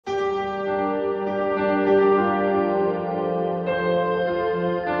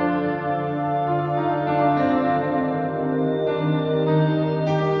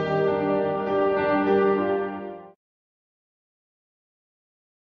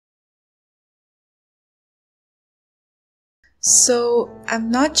So,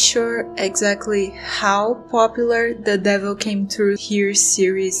 I'm not sure exactly how popular the Devil Came Through Here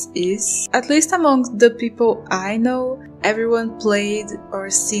series is. At least among the people I know, everyone played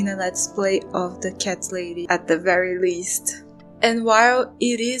or seen a let's play of the Cat Lady at the very least. And while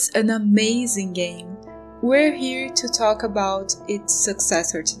it is an amazing game, we're here to talk about its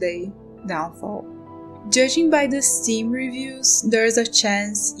successor today, Downfall. Judging by the Steam reviews, there's a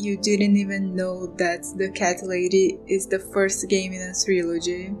chance you didn't even know that The Cat Lady is the first game in a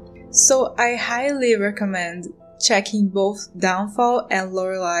trilogy. So I highly recommend checking both Downfall and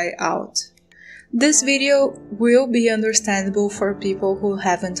Lorelei out. This video will be understandable for people who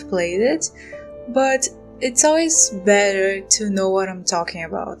haven't played it, but it's always better to know what I'm talking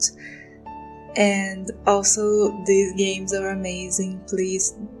about. And also, these games are amazing,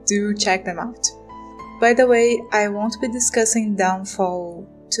 please do check them out. By the way, I won't be discussing Downfall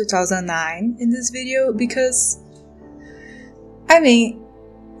 2009 in this video because, it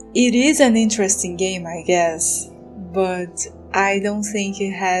is an interesting game, I guess, but I don't think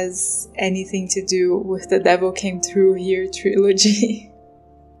it has anything to do with the Devil Came Through Here trilogy.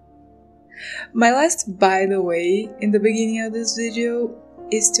 My last by the way in the beginning of this video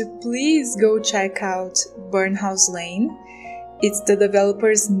is to please go check out Burnhouse Lane. It's the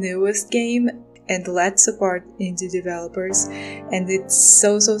developer's newest game, and let's support indie developers, and it's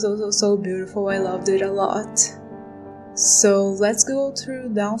so beautiful. I loved it a lot. So let's go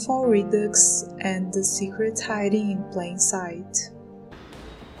through Downfall Redux and the secret hiding in plain sight.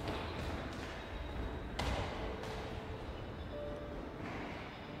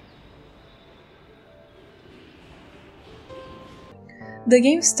 The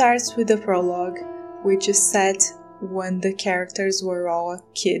game starts with the prologue, which is set when the characters were all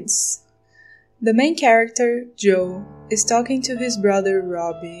kids. The main character, Joe, is talking to his brother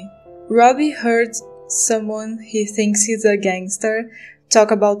Robbie. Robbie heard someone he thinks is a gangster talk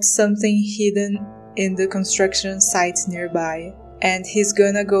about something hidden in the construction site nearby, and he's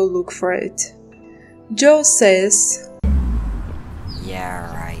gonna go look for it. Joe says,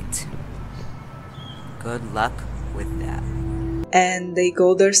 "Yeah, right. Good luck with that." And they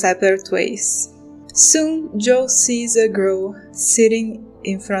go their separate ways. Soon, Joe sees a girl sitting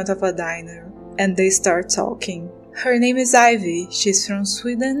in front of a diner, and they start talking. Her name is Ivy, she's from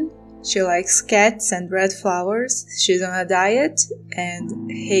Sweden, she likes cats and red flowers, she's on a diet, and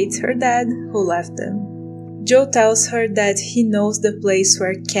hates her dad who left them. Joe tells her that he knows the place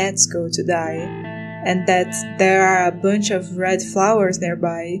where cats go to die, and that there are a bunch of red flowers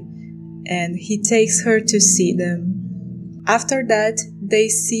nearby, and he takes her to see them. After that, they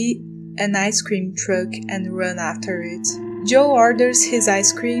see an ice cream truck and run after it. Joe orders his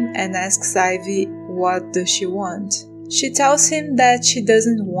ice cream and asks Ivy what does she want. She tells him that she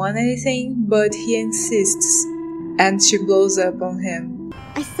doesn't want anything, but he insists, and she blows up on him.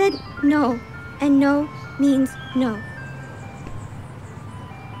 I said no, and no means no.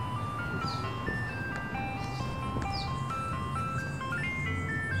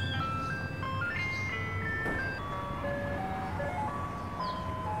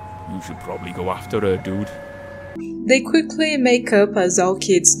 You should probably go after her, dude. They quickly make up as all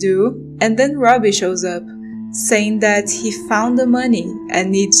kids do, and then Robbie shows up, saying that he found the money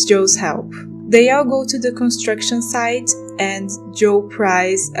and needs Joe's help. They all go to the construction site and Joe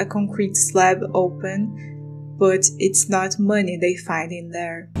pries a concrete slab open, but it's not money they find in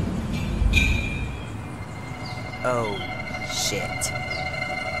there. Oh, shit.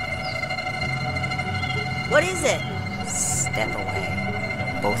 What is it? Step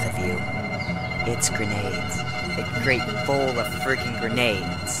away, both of you. It's grenades. A crate full of freaking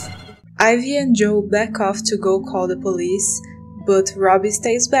grenades. Ivy and Joe back off to go call the police, but Robbie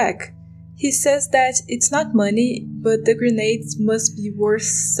stays back. He says that it's not money, but the grenades must be worth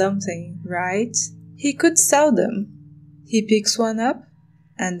something, right? He could sell them. He picks one up,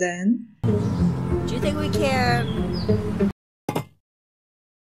 and then... Do you think we care?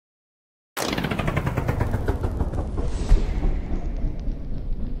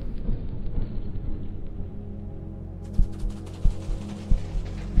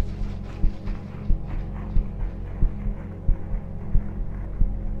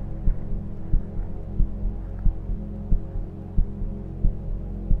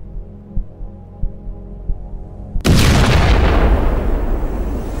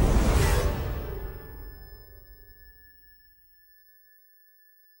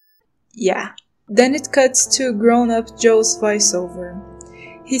 Yeah. Then it cuts to grown-up Joe's voiceover.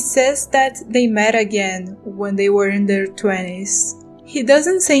 He says that they met again when they were in their 20s. He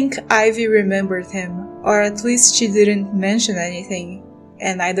doesn't think Ivy remembered him, or at least she didn't mention anything,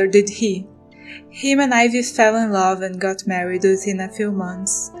 and neither did he. Him and Ivy fell in love and got married within a few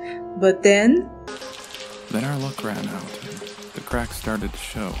months. But then our luck ran out. The cracks started to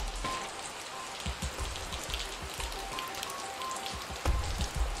show.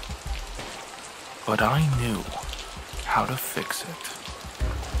 But I knew how to fix it.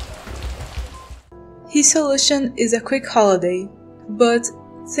 his solution is a quick holiday, but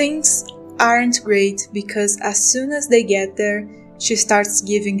things aren't great because as soon as they get there, she starts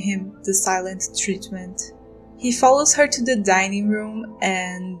giving him the silent treatment. He follows her to the dining room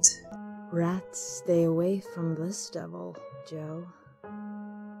and... Rats, stay away from this devil, Joe.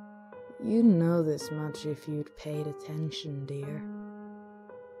 You'd know this much if you'd paid attention, dear.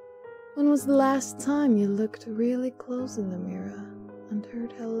 When was the last time you looked really close in the mirror and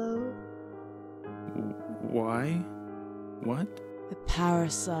heard hello? Why? What? The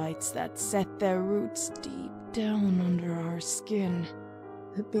parasites that set their roots deep down under our skin.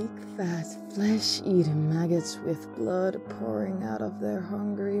 The big fat flesh-eating maggots with blood pouring out of their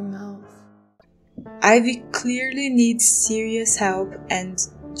hungry mouth. Ivy clearly needs serious help and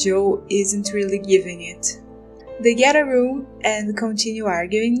Joe isn't really giving it. They get a room and continue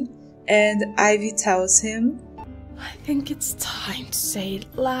arguing, and Ivy tells him, I think it's time to say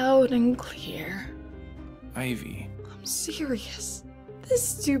it loud and clear. Ivy. I'm serious. This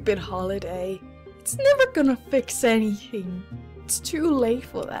stupid holiday, it's never gonna fix anything. It's too late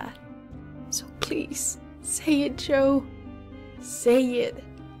for that. So please, say it, Joe. Say it,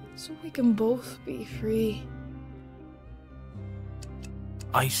 so we can both be free.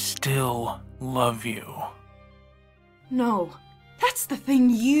 I still love you. No, that's the thing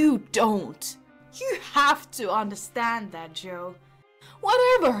you don't. You have to understand that, Joe.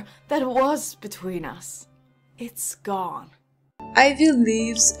 Whatever that was between us, it's gone. Ivy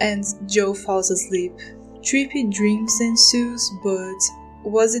leaves and Joe falls asleep. Trippy dreams ensues, but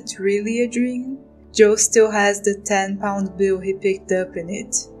was it really a dream? Joe still has the 10-pound bill he picked up in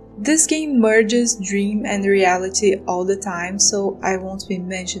it. This game merges dream and reality all the time, so I won't be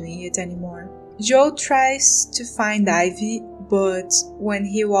mentioning it anymore. Joe tries to find Ivy, but when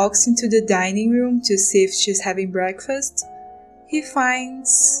he walks into the dining room to see if she's having breakfast, he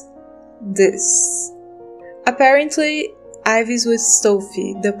finds this. Apparently, Ivy's with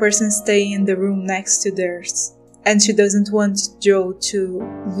Sophie, the person staying in the room next to theirs, and she doesn't want Joe to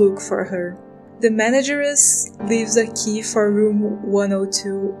look for her. The manageress leaves a key for room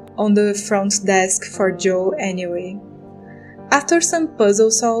 102 on the front desk for Joe anyway. After some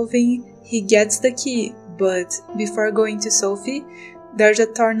puzzle solving, he gets the key, but before going to Sophie, there's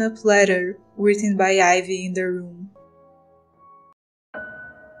a torn up letter written by Ivy in the room.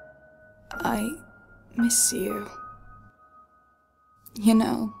 I miss you. You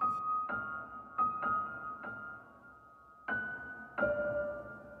know,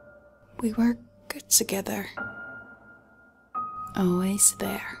 we were good together. Always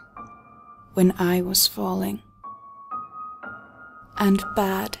there when I was falling. And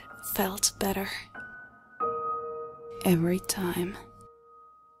bad felt better every time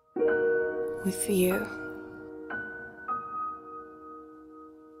with you.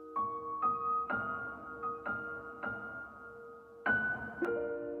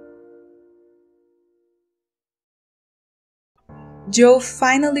 Joe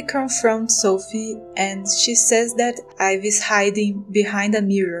finally confronts Sophie and she says that Ivy's hiding behind a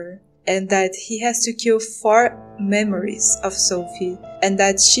mirror and that he has to kill 4 memories of Sophie and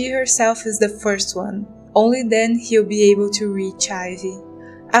that she herself is the first one. Only then he'll be able to reach Ivy.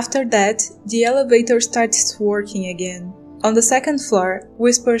 After that, the elevator starts working again. On the 2nd floor,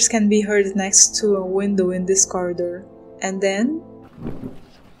 whispers can be heard next to a window in this corridor. And then...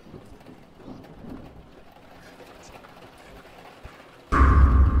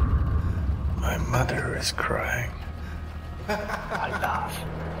 My mother is crying. I laugh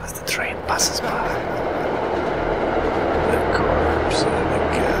as the train passes by. The corpse of a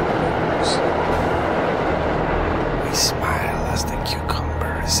cat moves. We smile as the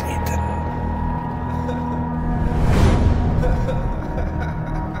cucumber is eaten.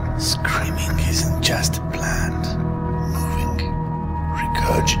 Screaming isn't just bland, moving,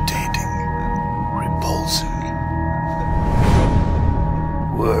 regurgitating, repulsing.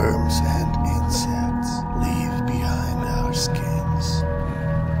 Worms and insects leave behind our skins.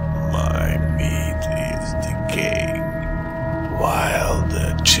 My meat is decaying, while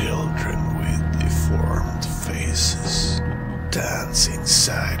the children with deformed faces dance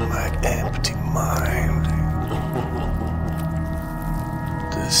inside my empty mind.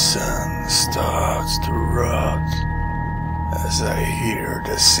 The sun starts to rot as I hear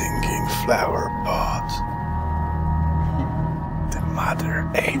the singing flower pot. mother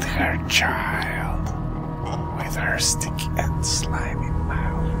ate her child with her sticky and slimy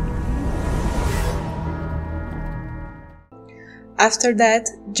mouth. After that,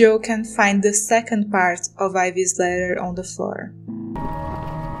 Joe can find the second part of Ivy's letter on the floor.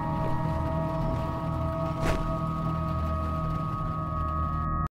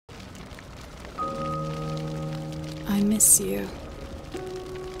 I miss you.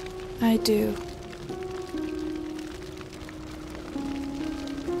 I do.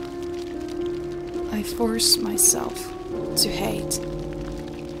 I force myself to hate.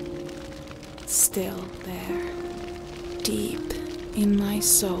 Still there, deep in my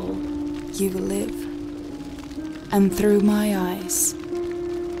soul, you live. And through my eyes,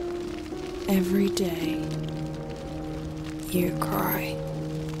 every day, you cry.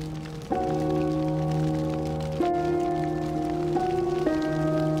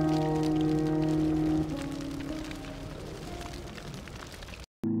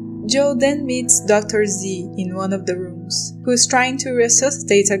 Joe then meets Dr. Z in one of the rooms, who is trying to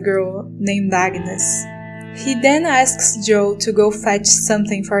resuscitate a girl named Agnes. He then asks Joe to go fetch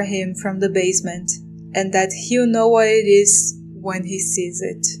something for him from the basement, and that he'll know what it is when he sees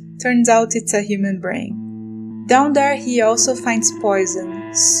it. Turns out it's a human brain. Down there he also finds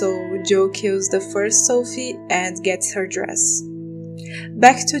poison, so Joe kills the first Sophie and gets her dress.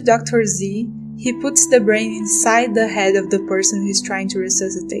 Back to Dr. Z, he puts the brain inside the head of the person he's trying to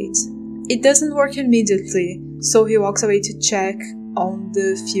resuscitate. It doesn't work immediately, so he walks away to check on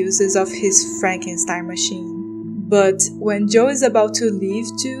the fuses of his Frankenstein machine. But when Joe is about to leave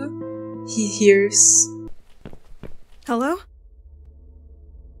too, he hears... Hello?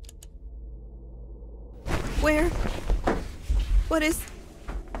 Where? What is...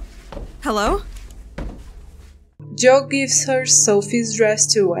 Hello? Joe gives her Sophie's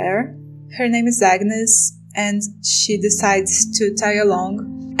dress to wear. Her name is Agnes, and she decides to tag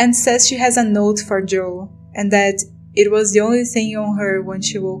along and says she has a note for Joe and that it was the only thing on her when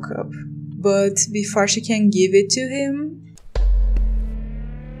she woke up. But before she can give it to him...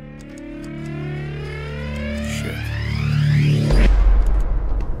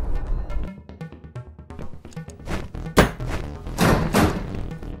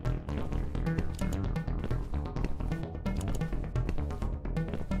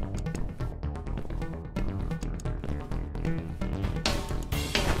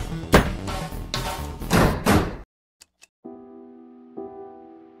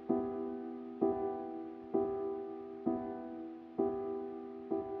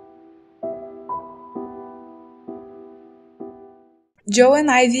 Joe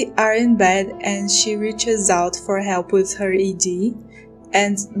and Ivy are in bed and she reaches out for help with her ED,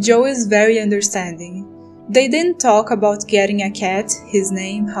 and Joe is very understanding. They didn't talk about getting a cat, his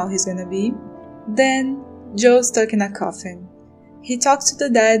name, how he's gonna be. Then Joe's stuck in a coffin. He talks to the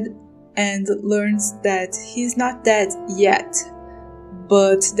dead and learns that he's not dead yet,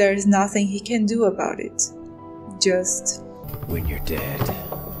 but there's nothing he can do about it. Just... When you're dead,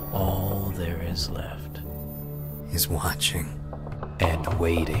 all there is left is watching. And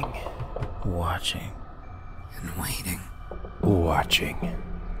waiting. Watching and waiting. Watching.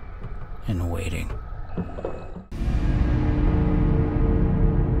 And waiting.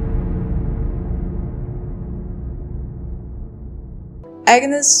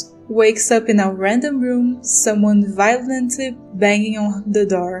 Agnes wakes up in a random room, someone violently banging on the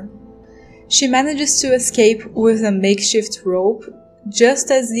door. She manages to escape with a makeshift rope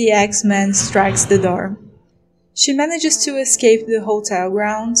just as the X-Man strikes the door. She manages to escape the hotel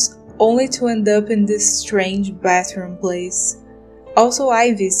grounds, only to end up in this strange bathroom place. Also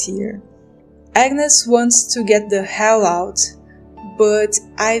Ivy's here. Agnes wants to get the hell out, but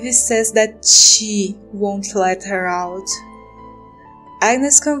Ivy says that she won't let her out.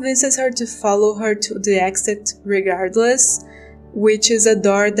 Agnes convinces her to follow her to the exit regardless, which is a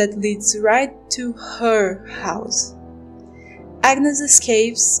door that leads right to her house. Agnes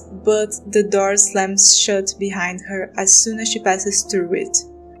escapes, but the door slams shut behind her as soon as she passes through it,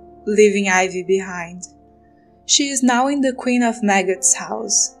 leaving Ivy behind. She is now in the Queen of Maggots'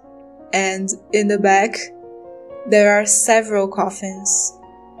 house, and in the back, there are several coffins.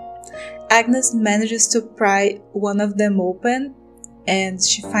 Agnes manages to pry one of them open, and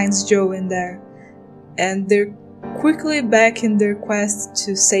she finds Joe in there, and they're quickly back in their quest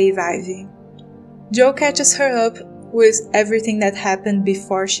to save Ivy. Joe catches her up with everything that happened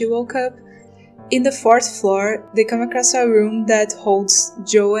before she woke up. In the 4th floor, they come across a room that holds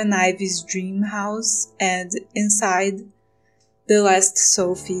Joe and Ivy's dream house, and inside, the last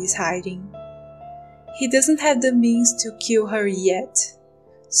Sophie is hiding. He doesn't have the means to kill her yet,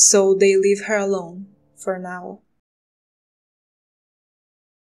 so they leave her alone, for now.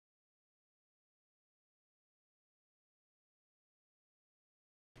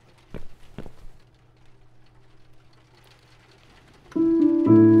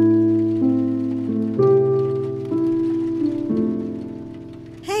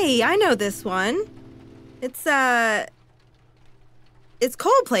 Hey, I know this one. It's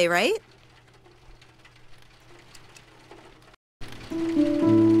Coldplay, right?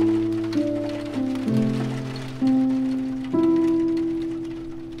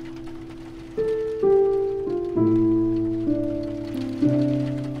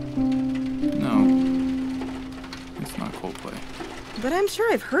 No, it's not Coldplay. But I'm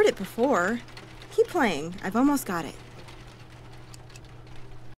sure I've heard it before. Keep playing. I've almost got it.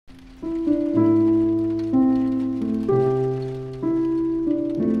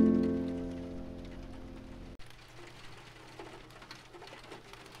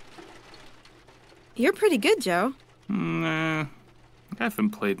 You're pretty good, Joe. Nah, I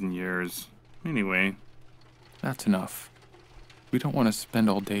haven't played in years. Anyway, that's enough. We don't want to spend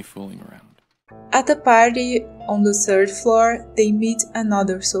all day fooling around. At the party on the third floor, they meet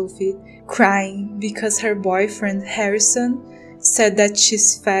another Sophie, crying because her boyfriend Harrison said that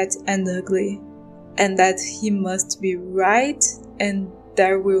she's fat and ugly, and that he must be right and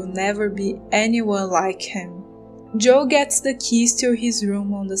there will never be anyone like him. Joe gets the keys to his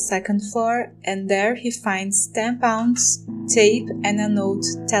room on the second floor, and there he finds 10 pounds, tape, and a note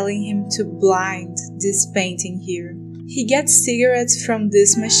telling him to blind this painting here. He gets cigarettes from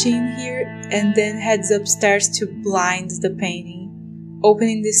this machine here and then heads upstairs to blind the painting,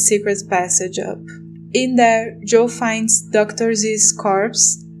 opening the secret passage up. In there, Joe finds Dr. Z's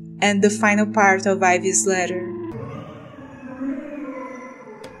corpse and the final part of Ivy's letter.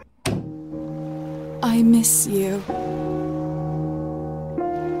 I miss you.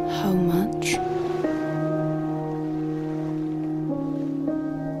 How much?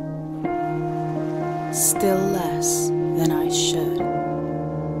 Still less than I should.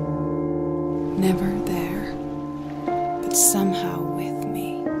 Never there, but somehow with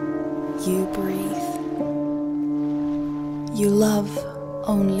me. You breathe. You love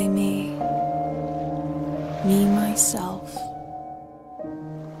only me. Me, myself.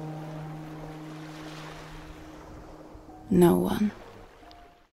 No one.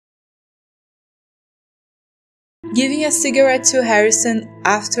 Giving a cigarette to Harrison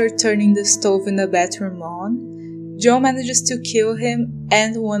after turning the stove in the bedroom on, Joe manages to kill him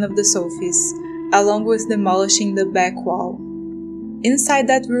and one of the Sophies, along with demolishing the back wall. Inside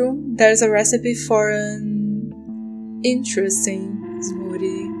that room, there's a recipe for an interesting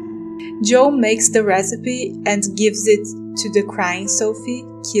smoothie. Joe makes the recipe and gives it to the crying Sophie,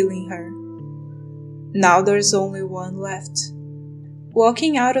 killing her. Now there's only one left.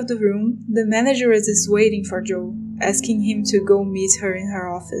 Walking out of the room, the manager is waiting for Joe, asking him to go meet her in her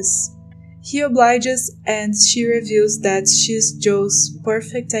office. He obliges and she reveals that she's Joe's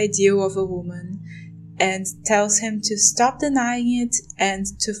perfect ideal of a woman, and tells him to stop denying it and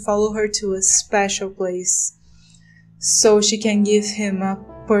to follow her to a special place, so she can give him a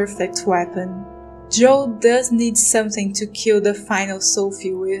perfect weapon. Joe does need something to kill the final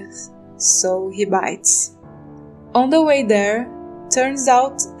Sophie with, so he bites. On the way there, turns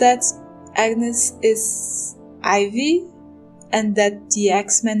out that Agnes is Ivy and that the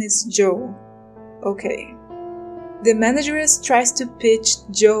X-Men is Joe. Okay. The manageress tries to pitch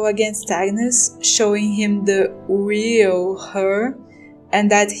Joe against Agnes, showing him the real her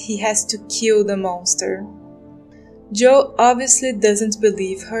and that he has to kill the monster. Joe obviously doesn't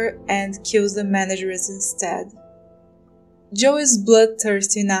believe her and kills the manageress instead. Joe is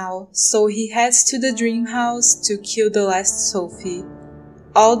bloodthirsty now, so he heads to the dream house to kill the last Sophie.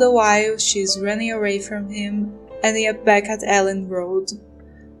 All the while, she's running away from him, ending up back at Ellen Road.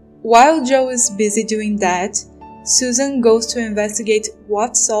 While Joe is busy doing that, Susan goes to investigate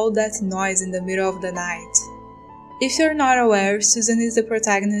what's all that noise in the middle of the night. If you're not aware, Susan is the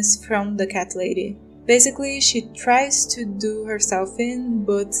protagonist from The Cat Lady. Basically, she tries to do herself in,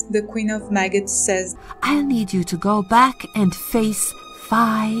 but the Queen of Maggots says, I'll need you to go back and face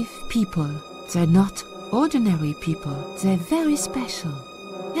 5 people. They're not ordinary people. They're very special.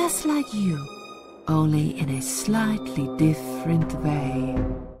 Just like you. Only in a slightly different way.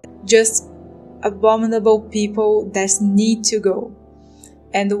 just abominable people that need to go.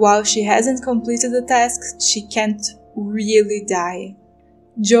 And while she hasn't completed the task, she can't really die.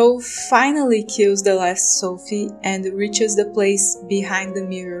 Joe finally kills the last Sophie and reaches the place behind the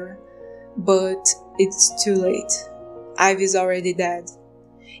mirror, but it's too late. Ivy's already dead.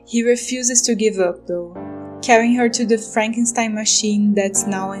 He refuses to give up though, carrying her to the Frankenstein machine that's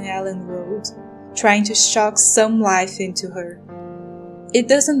now in Ellen Road, trying to shock some life into her. It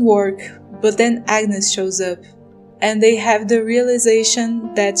doesn't work, but then Agnes shows up, and they have the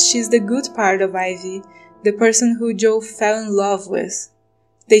realization that she's the good part of Ivy, the person who Joe fell in love with.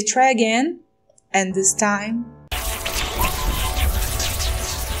 They try again, and this time...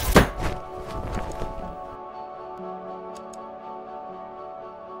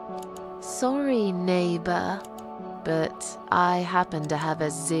 sorry, neighbor, but I happen to have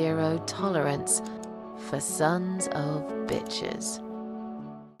a zero tolerance for sons of bitches.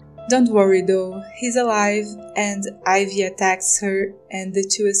 Don't worry though, he's alive and Ivy attacks her and the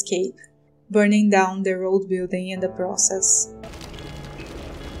two escape, burning down their old building in the process.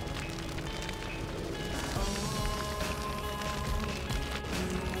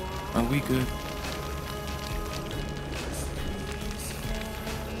 Are we good?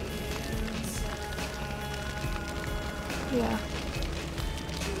 Yeah.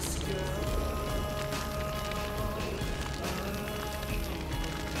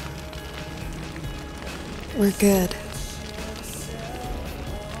 We're good.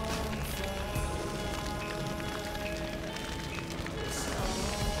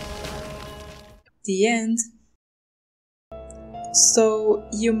 The end. So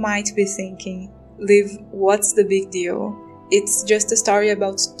you might be thinking, Liv, what's the big deal? It's just a story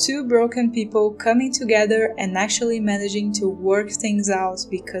about two broken people coming together and actually managing to work things out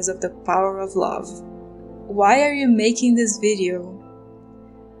because of the power of love. Why are you making this video?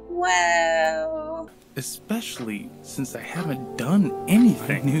 Well... Especially since I haven't done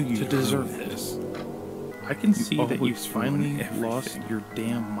anything to deserve this. I can see that you finally lost your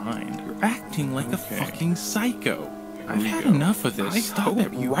damn mind. You're acting like a fucking psycho. I've had enough of this. Stop it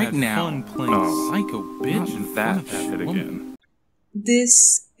right now. Fun playing psycho bitch and that shit again.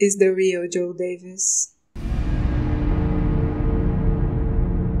 This is the real Joe Davis.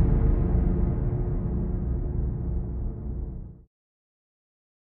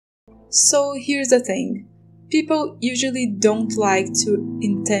 So here's the thing. People usually don't like to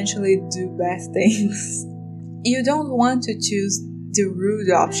intentionally do bad things. You don't want to choose the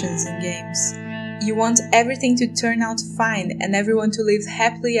rude options in games. You want everything to turn out fine and everyone to live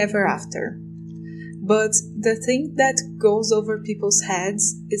happily ever after. But the thing that goes over people's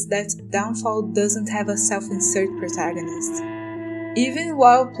heads is that Downfall doesn't have a self-insert protagonist. Even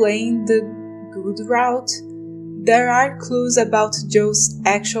while playing the good route, there are clues about Joe's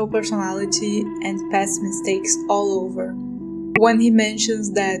actual personality and past mistakes all over. When he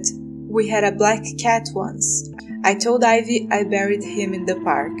mentions that we had a black cat once, I told Ivy I buried him in the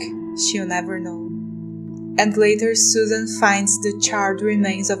park. She'll never know. And later Susan finds the charred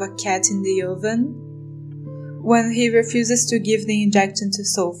remains of a cat in the oven. When he refuses to give the injection to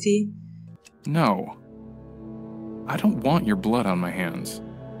Sophie. No. I don't want your blood on my hands.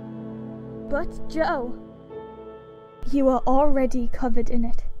 But Joe, you are already covered in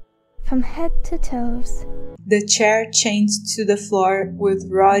it, from head to toes. The chair chained to the floor with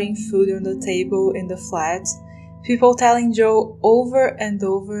rotting food on the table in the flat. People telling Joe over and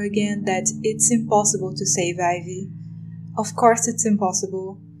over again that it's impossible to save Ivy. Of course it's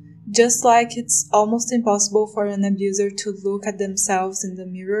impossible. Just like it's almost impossible for an abuser to look at themselves in the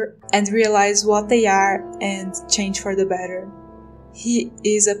mirror and realize what they are and change for the better. He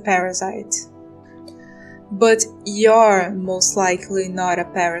is a parasite. But you're most likely not a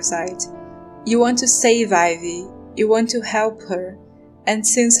parasite. You want to save Ivy. You want to help her. And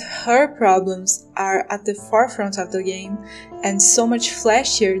since her problems are at the forefront of the game and so much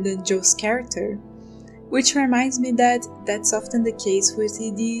flashier than Joe's character, which reminds me that that's often the case with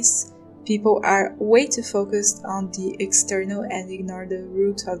EDs, people are way too focused on the external and ignore the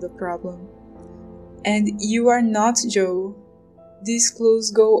root of the problem. And you are not Joe. These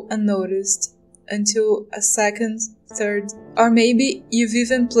clues go unnoticed until a second, third, or maybe you've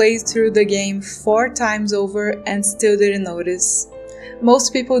even played through the game 4 times over and still didn't notice.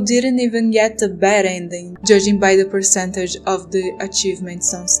 Most people didn't even get the bad ending, judging by the percentage of the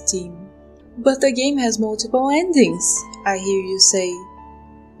achievements on Steam. But the game has multiple endings, I hear you say.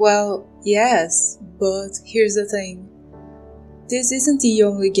 Well, yes, but here's the thing. This isn't the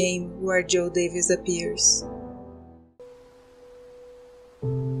only game where Joe Davis appears.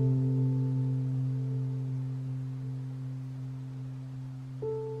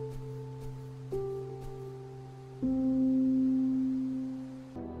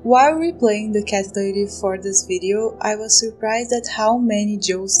 While replaying the Cat Lady for this video, I was surprised at how many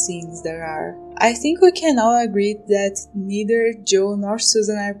Joe scenes there are. I think we can all agree that neither Joe nor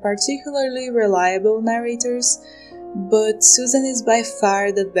Susan are particularly reliable narrators, but Susan is by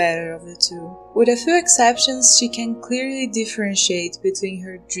far the better of the two. With a few exceptions, she can clearly differentiate between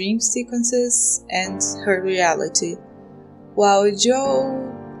her dream sequences and her reality, while Joe,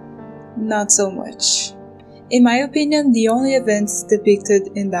 not so much. In my opinion, the only events depicted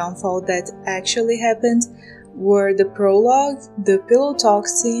in Downfall that actually happened were the prologue, the pillow talk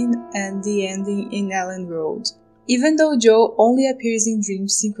scene, and the ending in Ellen Road. Even though Joe only appears in dream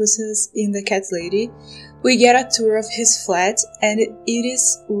sequences in The Cat Lady, we get a tour of his flat and it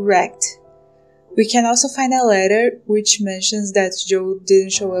is wrecked. We can also find a letter which mentions that Joe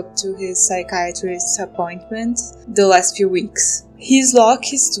didn't show up to his psychiatrist's appointment the last few weeks. His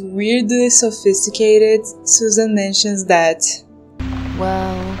lock is weirdly sophisticated. Susan mentions that,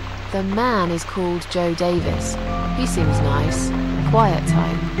 well, the man is called Joe Davis. He seems nice, quiet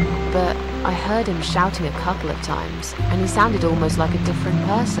type, but I heard him shouting a couple of times, and he sounded almost like a different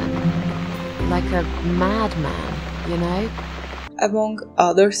person. Like a madman, you know? Among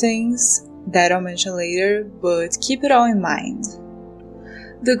other things that I'll mention later, but keep it all in mind.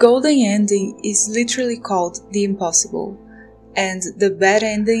 The golden ending is literally called The Impossible, and the bad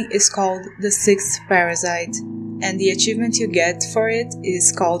ending is called The Sixth Parasite, and the achievement you get for it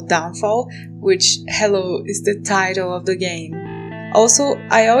is called Downfall, which, hello, is the title of the game. Also,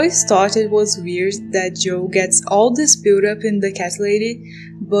 I always thought it was weird that Joe gets all this build-up in the cat lady,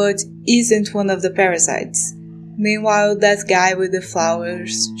 but isn't one of the parasites. Meanwhile, that guy with the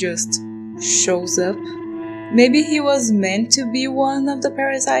flowers just shows up. Maybe he was meant to be one of the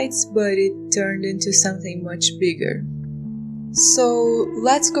parasites, but it turned into something much bigger. So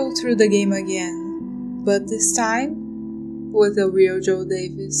let's go through the game again, but this time with the real Joe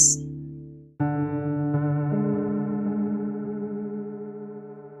Davis.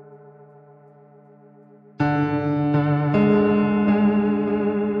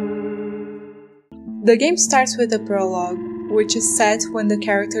 The game starts with a prologue, which is set when the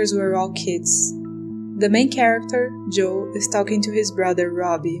characters were all kids. The main character, Joe, is talking to his brother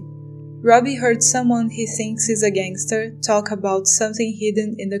Robbie. Robbie heard someone he thinks is a gangster talk about something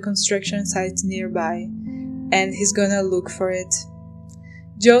hidden in the construction site nearby, and he's gonna look for it.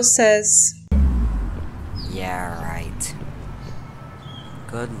 Joe says, Yeah, right.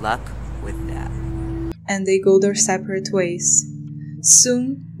 Good luck with that. And they go their separate ways.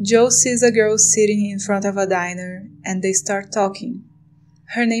 Soon, Joe sees a girl sitting in front of a diner, and they start talking.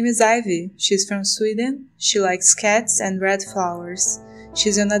 Her name is Ivy. She's from Sweden. She likes cats and red flowers.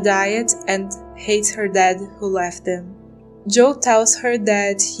 She's on a diet and hates her dad who left them. Joe tells her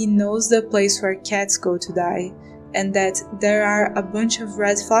that he knows the place where cats go to die, and that there are a bunch of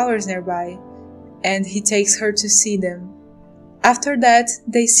red flowers nearby, and he takes her to see them. After that,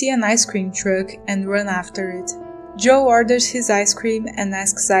 they see an ice cream truck and run after it. Joe orders his ice cream and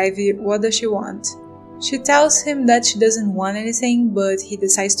asks Ivy what does she want. She tells him that she doesn't want anything, but he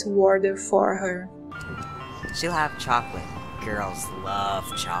decides to order for her. She'll have chocolate. Girls love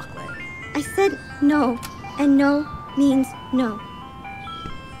chocolate. I said no, and no means no.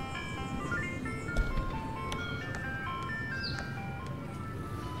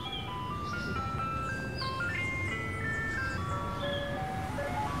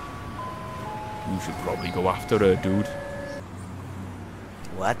 You should probably go after her, dude.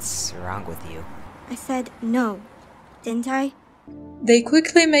 What's wrong with you? I said no, didn't I? They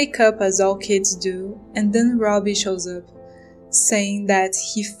quickly make up as all kids do, and then Robbie shows up, saying that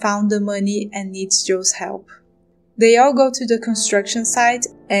he found the money and needs Joe's help. They all go to the construction site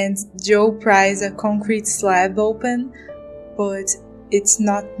and Joe pries a concrete slab open, but it's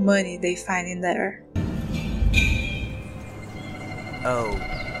not money they find in there. Oh,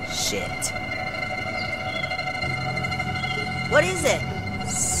 shit. What is it?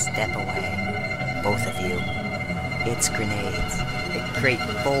 Step away, both of you. It's grenades. A great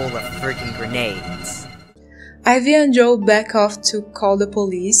bowl of freaking grenades. Ivy and Joe back off to call the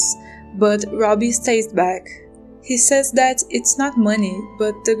police, but Robbie stays back. He says that it's not money,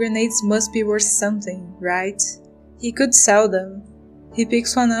 but the grenades must be worth something, right? He could sell them. He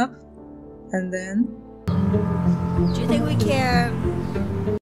picks one up, and then... Do you think we care?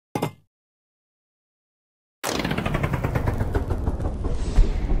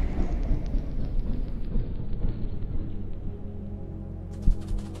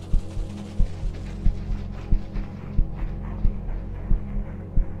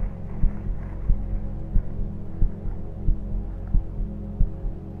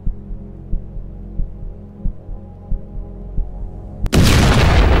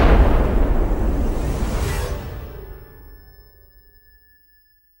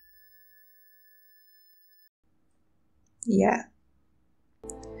 Yeah.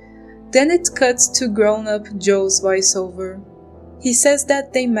 Then it cuts to grown-up Joe's voiceover. He says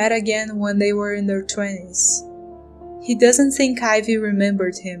that they met again when they were in their 20s. He doesn't think Ivy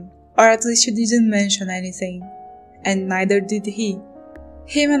remembered him, or at least she didn't mention anything, and neither did he.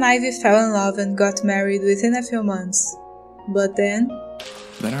 Him and Ivy fell in love and got married within a few months. But then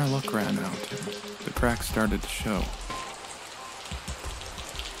our luck ran out. The cracks started to show.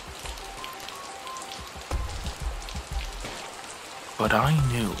 But I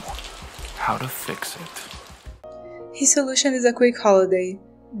knew how to fix it. his solution is a quick holiday,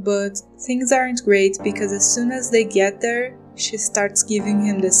 but things aren't great because as soon as they get there, she starts giving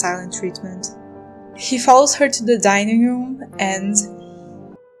him the silent treatment. He follows her to the dining room and...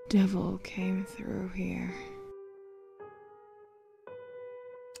 Devil came through here.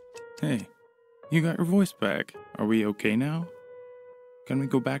 Hey, you got your voice back. Are we okay now? Can we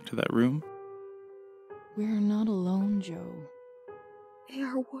go back to that room? We're not alone, Joe. They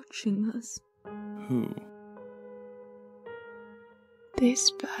are watching us. Who?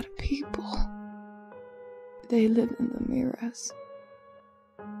 These bad people. They live in the mirrors.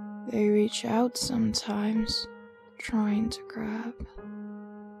 They reach out sometimes, trying to grab.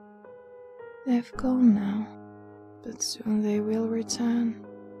 They've gone now, but soon they will return.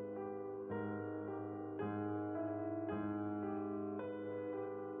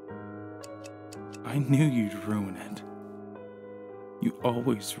 I knew you'd ruin it. You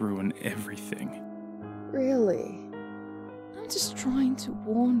always ruin everything. Really? I'm just trying to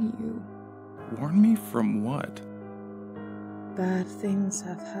warn you. Warn me from what? Bad things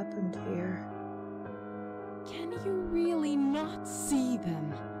have happened here. Can you really not see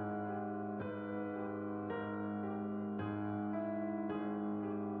them?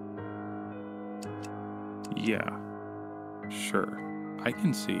 Yeah, sure. I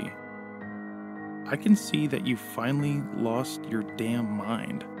can see. I can see that you finally lost your damn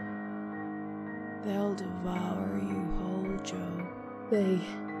mind. They'll devour you whole, Joe. They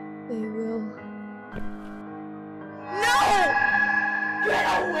will. No! Get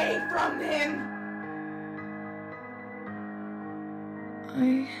away from him!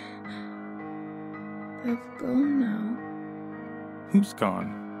 They've gone now. Who's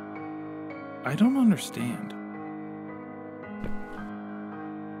gone? I don't understand.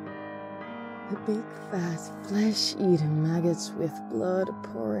 The big fat flesh-eating maggots with blood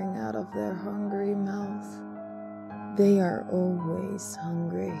pouring out of their hungry mouth. They are always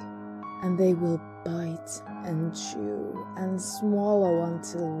hungry, and they will bite and chew and swallow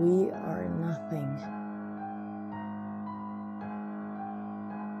until we are nothing.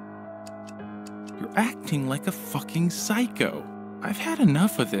 You're acting like a fucking psycho. I've had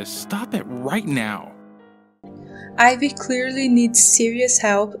enough of this. Stop it right now. Ivy clearly needs serious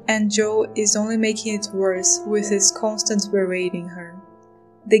help and Joe is only making it worse with his constant berating her.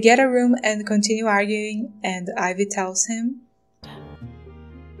 They get a room and continue arguing and Ivy tells him,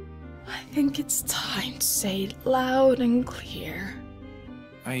 I think it's time to say it loud and clear.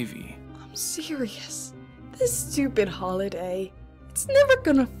 Ivy. I'm serious. This stupid holiday, it's never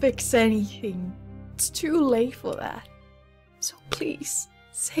gonna fix anything. It's too late for that. So please,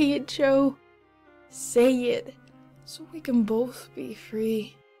 say it, Joe. Say it, so we can both be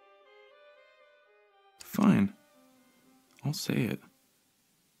free. Fine. I'll say it.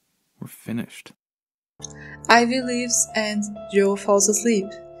 We're finished. Ivy leaves and Joe falls asleep.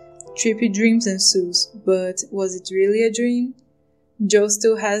 Trippy dreams ensues, but was it really a dream? Joe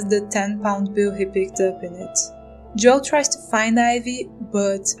still has the 10-pound bill he picked up in it. Joe tries to find Ivy,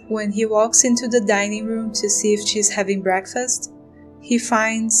 but when he walks into the dining room to see if she's having breakfast, he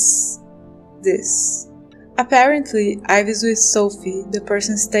finds this. Apparently, Ivy's with Sophie, the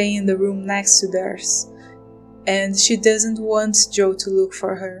person staying in the room next to theirs, and she doesn't want Joe to look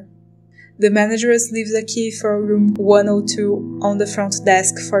for her. The manageress leaves a key for room 102 on the front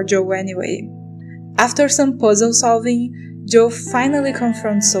desk for Joe anyway. After some puzzle solving, Joe finally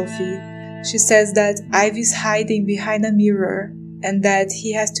confronts Sophie. She says that Ivy's hiding behind a mirror and that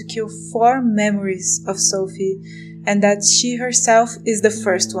he has to kill 4 memories of Sophie and that she herself is the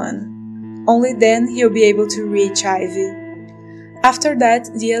first one. Only then he'll be able to reach Ivy. After that,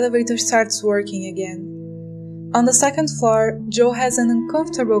 the elevator starts working again. On the 2nd floor, Joe has an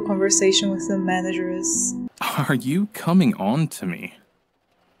uncomfortable conversation with the manageress. Are you coming on to me?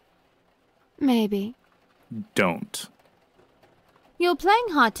 Maybe. Don't. You're playing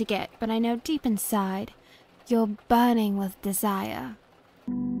hard to get, but I know deep inside, you're burning with desire.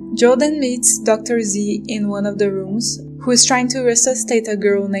 Joe then meets Dr. Z in one of the rooms, who is trying to resuscitate a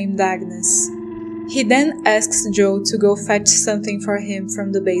girl named Agnes. He then asks Joe to go fetch something for him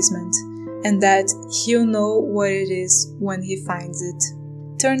from the basement, and that he'll know what it is when he finds it.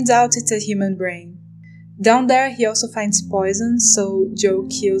 Turns out it's a human brain. Down there he also finds poison, so Joe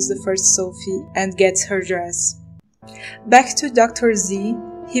kills the first Sophie and gets her dress. Back to Dr. Z,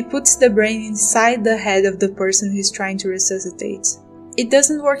 he puts the brain inside the head of the person he's trying to resuscitate. It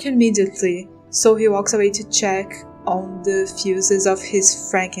doesn't work immediately, so he walks away to check on the fuses of his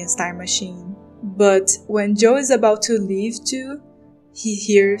Frankenstein machine. But when Joe is about to leave too, he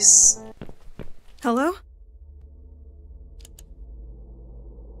hears... Hello?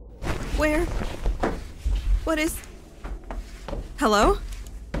 Where? What is... Hello?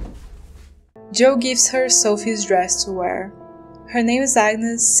 Joe gives her Sophie's dress to wear. Her name is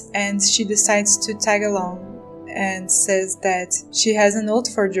Agnes, and she decides to tag along and says that she has a note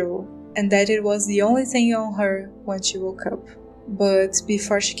for Joe and that it was the only thing on her when she woke up. But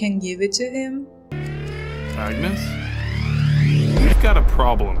before she can give it to him... Agnes? We've got a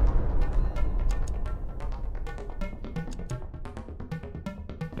problem.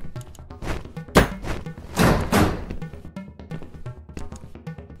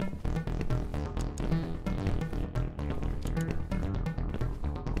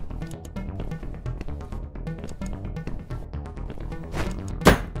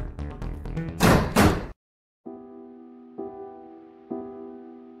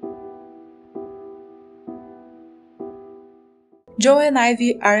 Joe and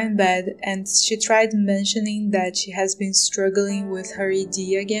Ivy are in bed, and she tried mentioning that she has been struggling with her ED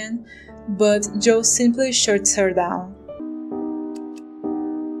again, but Joe simply shuts her down.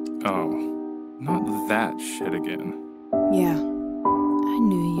 Oh, not that shit again. Yeah, I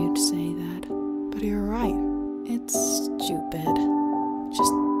knew you'd say that, but you're right. It's stupid.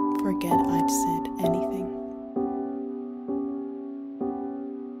 Just forget I've said anything.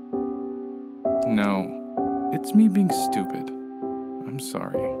 No, it's me being stupid. I'm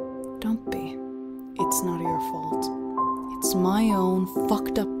sorry. Don't be. It's not your fault. It's my own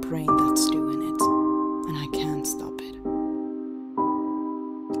fucked up brain that's doing it, and I can't stop it.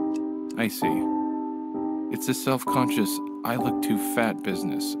 I see. It's a self-conscious, I look too fat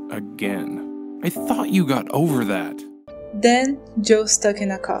business, again. I thought you got over that. Then Joe's stuck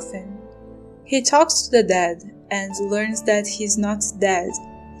in a coffin. He talks to the dead and learns that he's not dead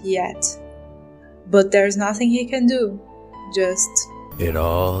yet. But there's nothing he can do. It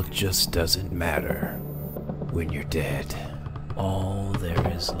all just doesn't matter when you're dead. All there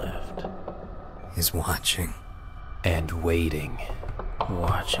is left is watching and waiting.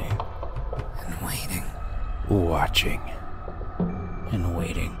 Watching and waiting. Watching and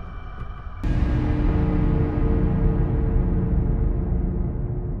waiting.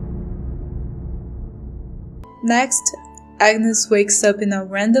 Next, Agnes wakes up in a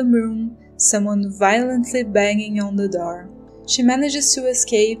random room, someone violently banging on the door. She manages to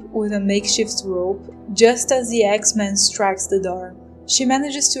escape with a makeshift rope just as the X-Men strikes the door. She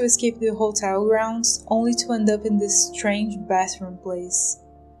manages to escape the hotel grounds only to end up in this strange bathroom place.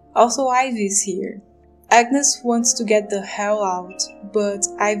 Also, Ivy is here. Agnes wants to get the hell out, but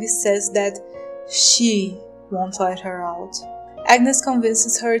Ivy says that she won't let her out. Agnes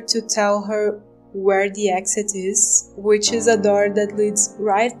convinces her to tell her where the exit is, which is a door that leads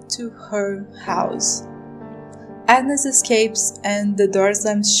right to her house. Agnes escapes and the door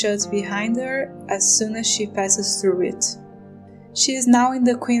slams shut behind her as soon as she passes through it. She is now in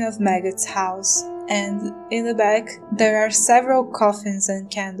the Queen of Maggots' house, and in the back there are several coffins and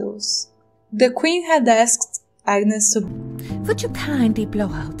candles. The Queen had asked Agnes to... Would you kindly blow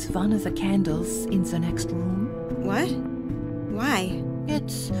out one of the candles in the next room? What? Why?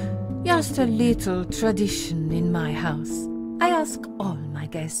 It's just a little tradition in my house. I ask all my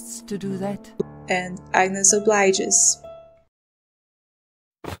guests to do that. And Agnes obliges.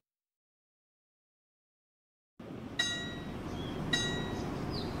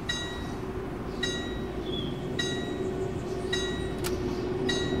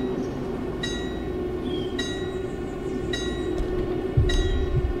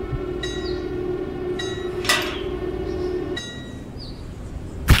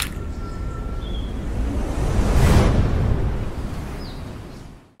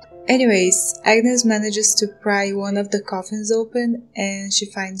 Anyways, Agnes manages to pry one of the coffins open and she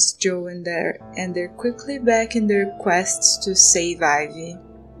finds Joe in there, and they're quickly back in their quests to save Ivy.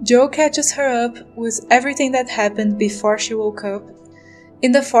 Joe catches her up with everything that happened before she woke up.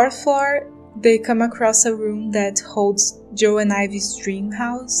 In the 4th floor, they come across a room that holds Joe and Ivy's dream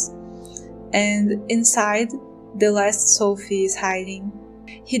house, and inside, the last Sophie is hiding.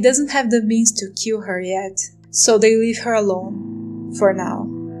 He doesn't have the means to kill her yet, so they leave her alone, for now.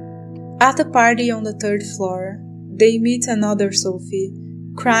 At the party on the 3rd floor, they meet another Sophie,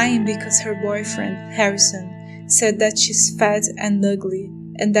 crying because her boyfriend, Harrison, said that she's fat and ugly,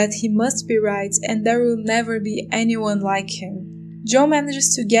 and that he must be right and there will never be anyone like him. Joe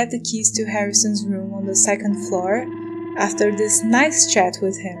manages to get the keys to Harrison's room on the 2nd floor after this nice chat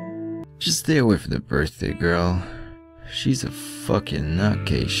with him. Just stay away from the birthday girl. She's a fucking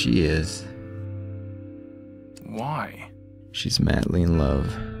nutcase, she is. Why? She's madly in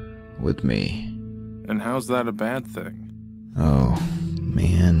love. With me. And how's that a bad thing? Oh,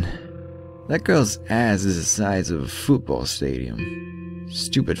 man. That girl's ass is the size of a football stadium.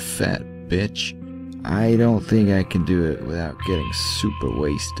 Stupid fat bitch. I don't think I can do it without getting super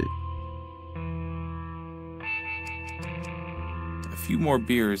wasted. few more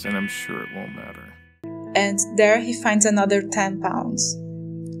beers and I'm sure it won't matter. And there he finds another 10 pounds.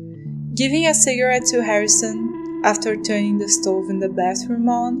 Giving a cigarette to Harrison after turning the stove in the bathroom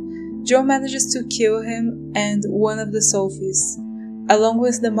on, Joe manages to kill him and one of the Sophies, along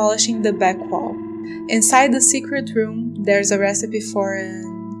with demolishing the back wall. Inside the secret room, there's a recipe for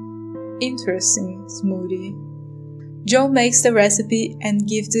an interesting smoothie. Joe makes the recipe and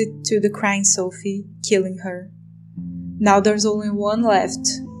gives it to the crying Sophie, killing her. Now there's only one left.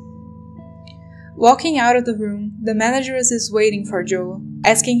 Walking out of the room, the manageress is waiting for Joe,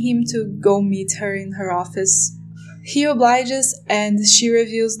 asking him to go meet her in her office. He obliges and she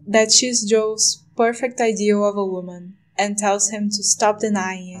reveals that she's Joe's perfect ideal of a woman, and tells him to stop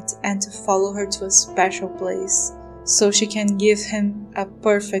denying it and to follow her to a special place, so she can give him a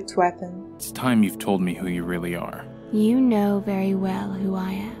perfect weapon. It's time you've told me who you really are. You know very well who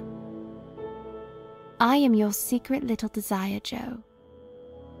I am. I am your secret little desire, Joe.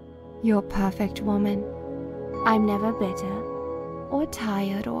 Your perfect woman. I'm never bitter, or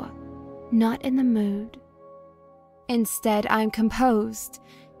tired, or not in the mood. Instead, I'm composed,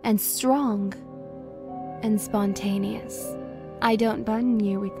 and strong, and spontaneous. I don't burden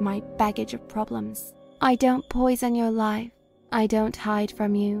you with my baggage of problems. I don't poison your life. I don't hide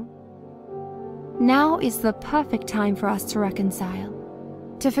from you. Now is the perfect time for us to reconcile.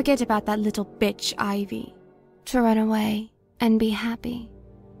 To forget about that little bitch, Ivy. To run away and be happy.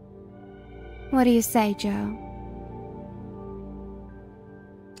 What do you say, Joe?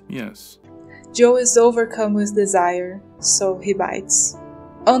 Yes. Joe is overcome with desire, so he bites.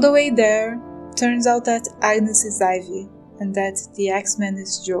 On the way there, turns out that Agnes is Ivy, and that the X-Men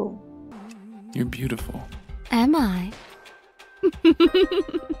is Joe. You're beautiful. Am I?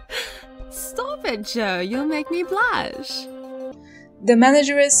 Stop it, Joe. You'll make me blush. The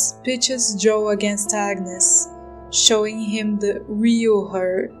manageress pitches Joe against Agnes, showing him the real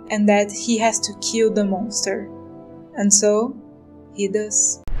her and that he has to kill the monster. And so, he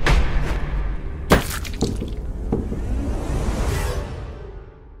does.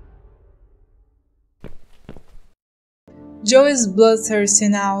 Joe is bloodthirsty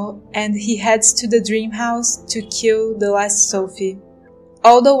now, and he heads to the dream house to kill the last Sophie.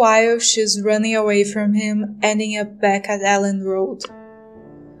 All the while, she's running away from him, ending up back at Allen Road.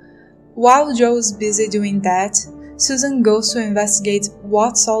 While Joe's busy doing that, Susan goes to investigate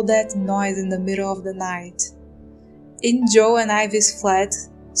what's all that noise in the middle of the night. In Joe and Ivy's flat,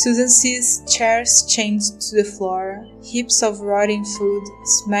 Susan sees chairs chained to the floor, heaps of rotting food,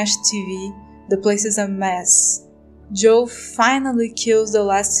 smashed TV. The place is a mess. Joe finally kills the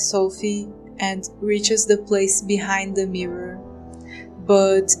last Sophie and reaches the place behind the mirror.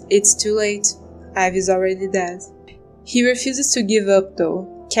 But it's too late. Ivy's already dead. He refuses to give up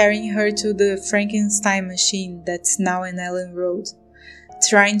though, carrying her to the Frankenstein machine that's now in Ellen Road,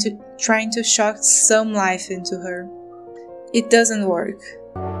 trying to shock some life into her. It doesn't work.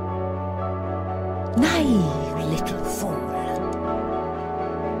 Naive little fool.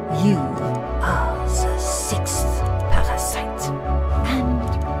 You are the sixth parasite. And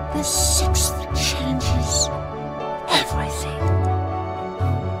the sixth changes everything.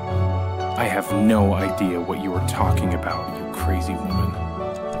 I have no idea what you are talking about, you crazy woman.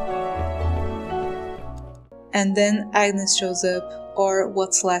 And then Agnes shows up, or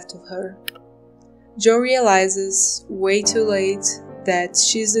what's left of her. Joe realizes, way too late, that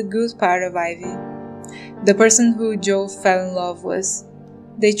she's the good part of Ivy, the person who Joe fell in love with.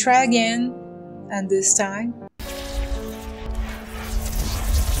 They try again, and this time...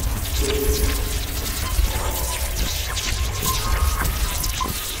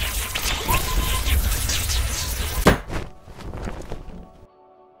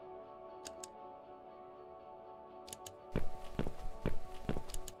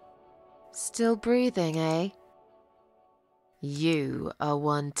 Still breathing, eh? You are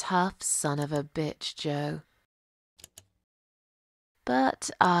one tough son of a bitch, Joe.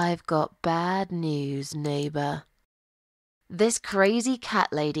 But I've got bad news, neighbor. This crazy cat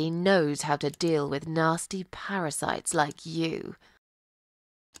lady knows how to deal with nasty parasites like you.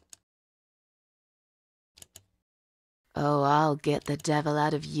 Oh, I'll get the devil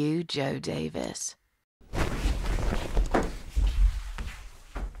out of you, Joe Davis.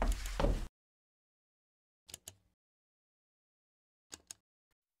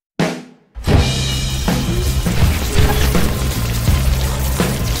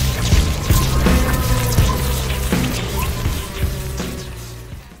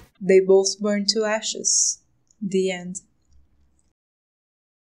 They both burn to ashes. The end.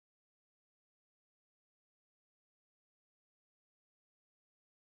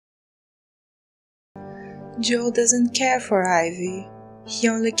 Joe doesn't care for Ivy. He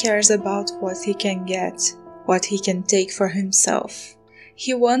only cares about what he can get, what he can take for himself.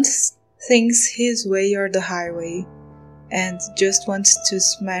 He wants things his way or the highway, and just wants to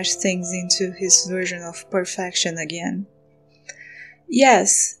smash things into his version of perfection again.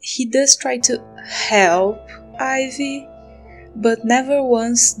 Yes, he does try to help Ivy, but never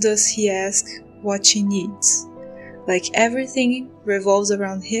once does he ask what she needs. Like everything revolves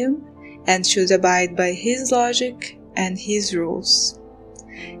around him and should abide by his logic and his rules.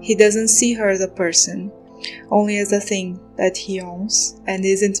 He doesn't see her as a person, only as a thing that he owns and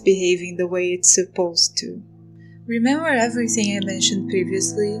isn't behaving the way it's supposed to. Remember everything I mentioned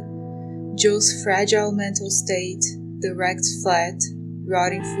previously? Joe's fragile mental state, the wrecked flat,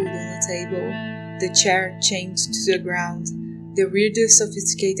 rotting food on the table, the chair chained to the ground, the weirdly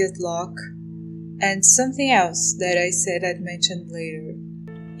sophisticated lock, and something else that I said I'd mention later.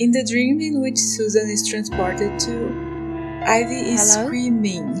 In the dream in which Susan is transported to, Ivy is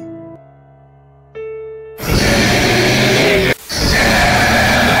screaming.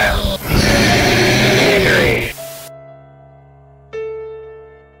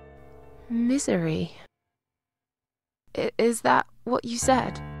 Misery. Is that what you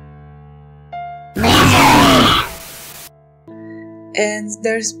said? And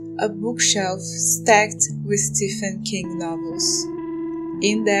there's a bookshelf stacked with Stephen King novels.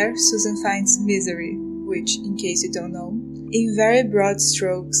 In there, Susan finds Misery, which, in case you don't know, in very broad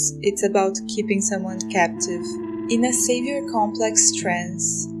strokes, it's about keeping someone captive. In a savior complex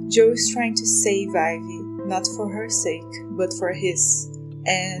trance, Joe is trying to save Ivy, not for her sake, but for his.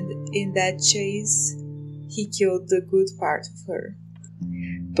 And in that chase, he killed the good part of her.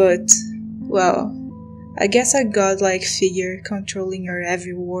 But, well, I guess a godlike figure controlling her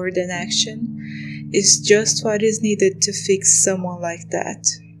every word and action is just what is needed to fix someone like that.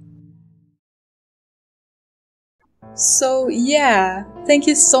 So yeah, thank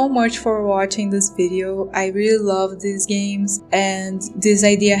you so much for watching this video. I really love these games and this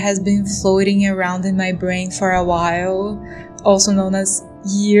idea has been floating around in my brain for a while, also known as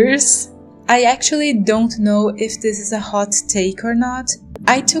years. I actually don't know if this is a hot take or not.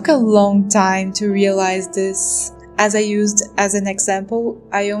 I took a long time to realize this. As I used as an example,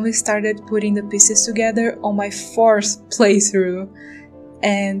 I only started putting the pieces together on my 4th playthrough.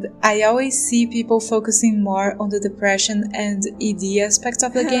 And I always see people focusing more on the depression and ED aspects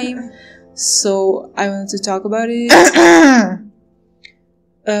of the game, so I wanted to talk about it.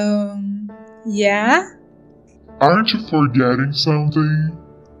 Yeah? Aren't you forgetting something?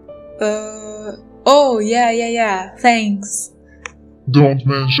 Oh, yeah, thanks. Don't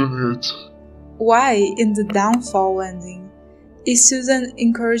mention it. Why, in the downfall ending, is Susan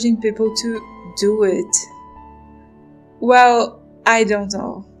encouraging people to do it? Well, I don't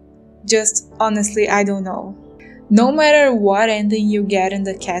know. Just honestly, I don't know. No matter what ending you get in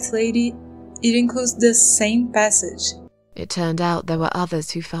The Cat Lady, it includes the same passage. It turned out there were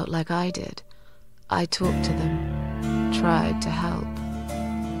others who felt like I did. I talked to them, tried to help.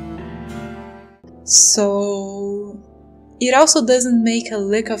 So, it also doesn't make a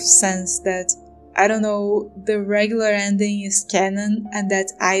lick of sense that, I don't know, the regular ending is canon and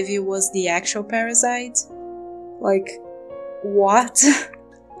that Ivy was the actual parasite? Like, what?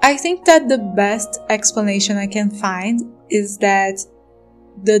 I think that the best explanation I can find is that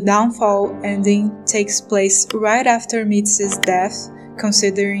the downfall ending takes place right after Mitzi's death,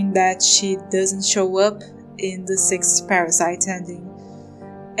 considering that she doesn't show up in the 6th Parasite ending,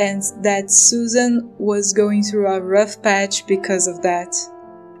 and that Susan was going through a rough patch because of that.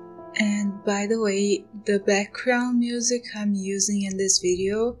 And by the way, the background music I'm using in this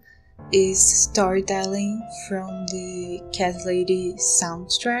video is storytelling from the Cat Lady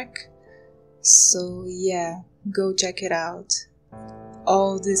soundtrack, so yeah, go check it out.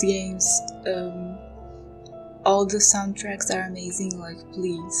 All these games, all the soundtracks are amazing, like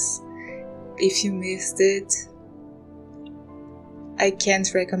please, if you missed it, I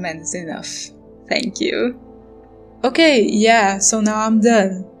can't recommend it enough. Thank you. Okay, yeah, so now I'm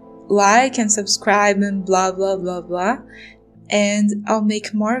done. Like and subscribe and blah blah blah blah. And I'll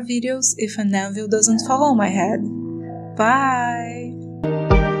make more videos if an anvil doesn't fall on my head. Bye!